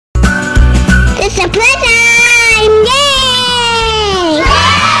a playtime! Yay!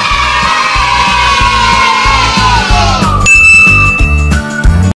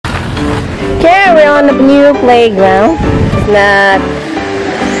 Okay, we're on the new playground. It's not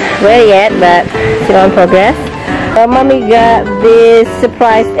ready yet, but still on progress. Mommy got these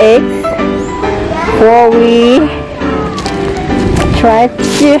surprise eggs before we try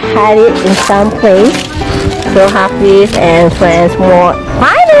to hide it in some place. So Hafiz and friends more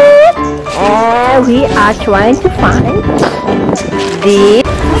find it, and we are trying to find the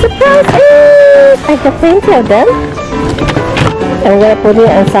surprise eggs. I got plenty of them. I'm gonna put it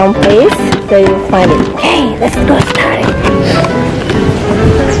in some place so you'll find it. Okay, let's go start it.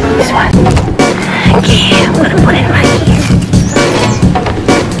 This one. Okay, I'm gonna put it right here.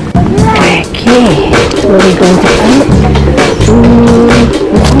 Okay, where are we going to find it?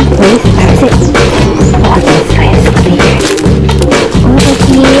 One place. Where is it? Oh, this way is clear. Over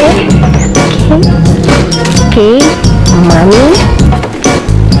here. Okay. Okay, Mommy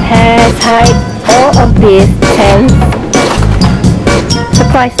has hide all of these 10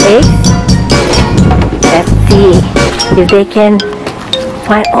 surprise eggs. Let's see if they can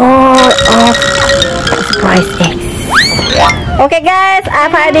find all of the surprise eggs. Okay guys,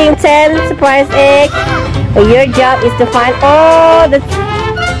 I'm hiding 10 surprise eggs. Your job is to find all the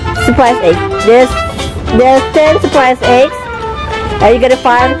surprise eggs. There's 10 surprise eggs. Are you gonna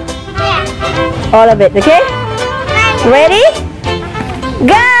find all of it? Okay? Ready?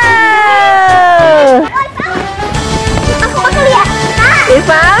 Go! You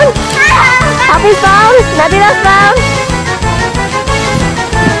found? Hafiz found? Nabila found?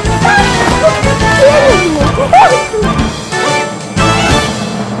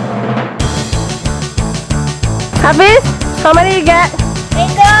 Hafiz, how many you got? I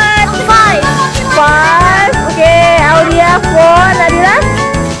got 5. 5. Okay, Aulia 4. Nabila?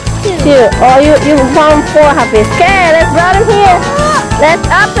 2. Oh, you found 4, Hafiz. Okay, let's draw them here. Let's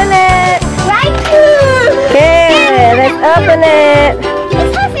open it. Right here. Okay, let's open it.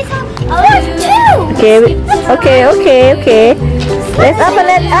 Okay. Let's open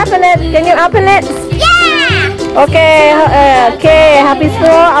it. Can you open it? Yeah. Okay, Hafiz 4,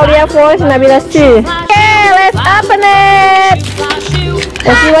 Aulia 4, Nabila 2. Okay, let's open it.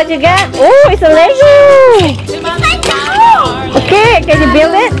 Let's see what you got. Oh, it's a Lego. Okay, can you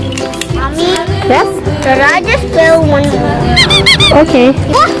build it? Mommy. Yes. Can I just build one more? Okay.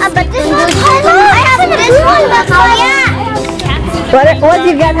 But this one, I have this one, but What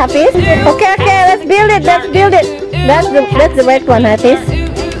you got, Hafiz? Okay, let's build it. That's the right one, Hafiz.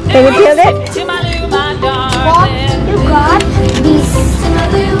 Can you build it? You got this.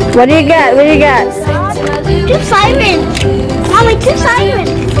 What do you got? 2 sirens. Mommy, 2 sirens.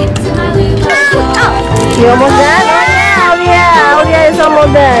 Oh. You almost done? Oh yeah, Aulia is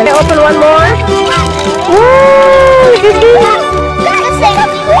almost done. Okay, open one more. Woo!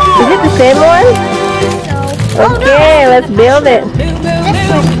 Is it the same one? Okay, let's build it.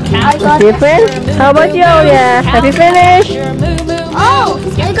 Different? How about you, Aulia? Have you finished? Oh,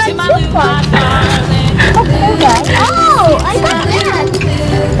 I got 2 parts. Oh, I got that.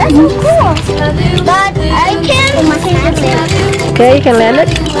 That's so cool. But I can't. Okay, you can land it.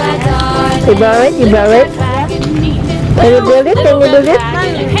 You borrow it. Can you build it?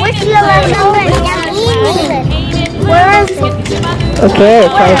 Where's the Where is it? Okay,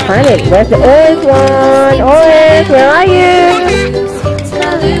 try to find it. Where's the orange one? Orange, where are you?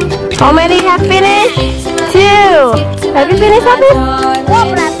 How many have finished? 2. Have you finished, Hafiz?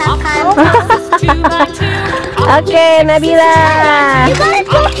 Okay, Nabila.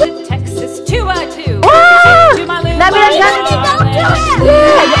 Wow! Nabila got it.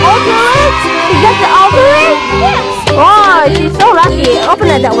 Yeah, the alternate. You got the alternate? Yes. Oh, she's so lucky. Open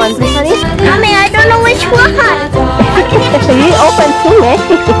that one, please, honey. Mommy, I don't know which one. You opened too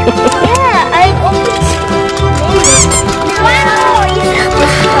many. Yeah, I opened. Wow.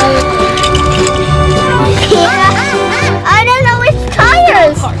 I don't know which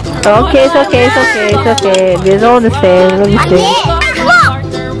tires. Okay, it's okay. These all the same. Let me see.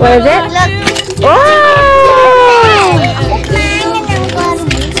 Look. Where is it? Look. Oh!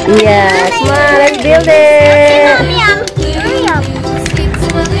 Yeah, come on, let's build it.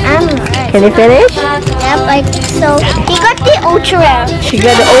 Can you finish? Yep, like so. He got the ultra rare. She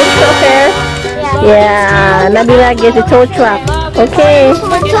got the ultra rare. Yeah, Nabila gets the tow truck. Okay. The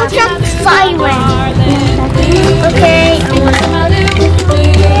tow truck siren. Okay.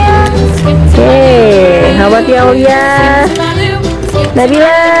 Okay. How about you, Aulia?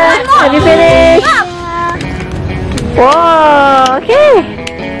 Nabila, have you finished? Whoa. Okay.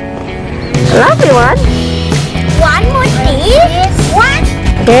 Lovely one. One more this. One.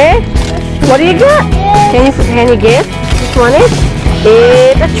 Okay. What do you got? Can you guess which one is?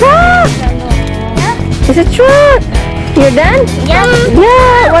 It's a truck. It's a truck. You're done? Yeah.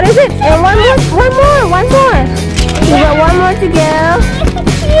 Yeah. What is it? And one more. You got one more to go.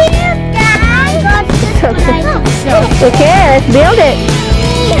 Okay, let's build it.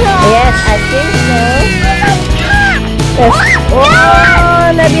 Yes, I think so. Yes.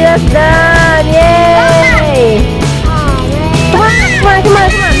 Oh, Nabila's done. Yay. Come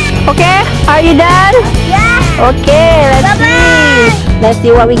on. Okay, are you done? Yeah. Okay, let's see. Let's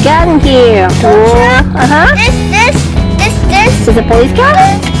see what we got in here. Oh, This is a police car?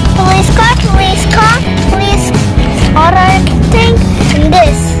 Police auto thing, and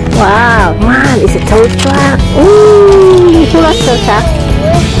this. Wow, man, it's a tow truck. Ooh, who loves tow truck?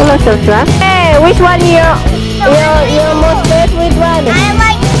 Hey, which one you're most favorite one? I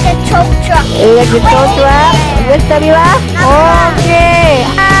like the tow truck. You like the tow truck? With Nabila? Okay.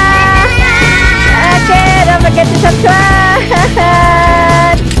 Okay, don't forget to subscribe.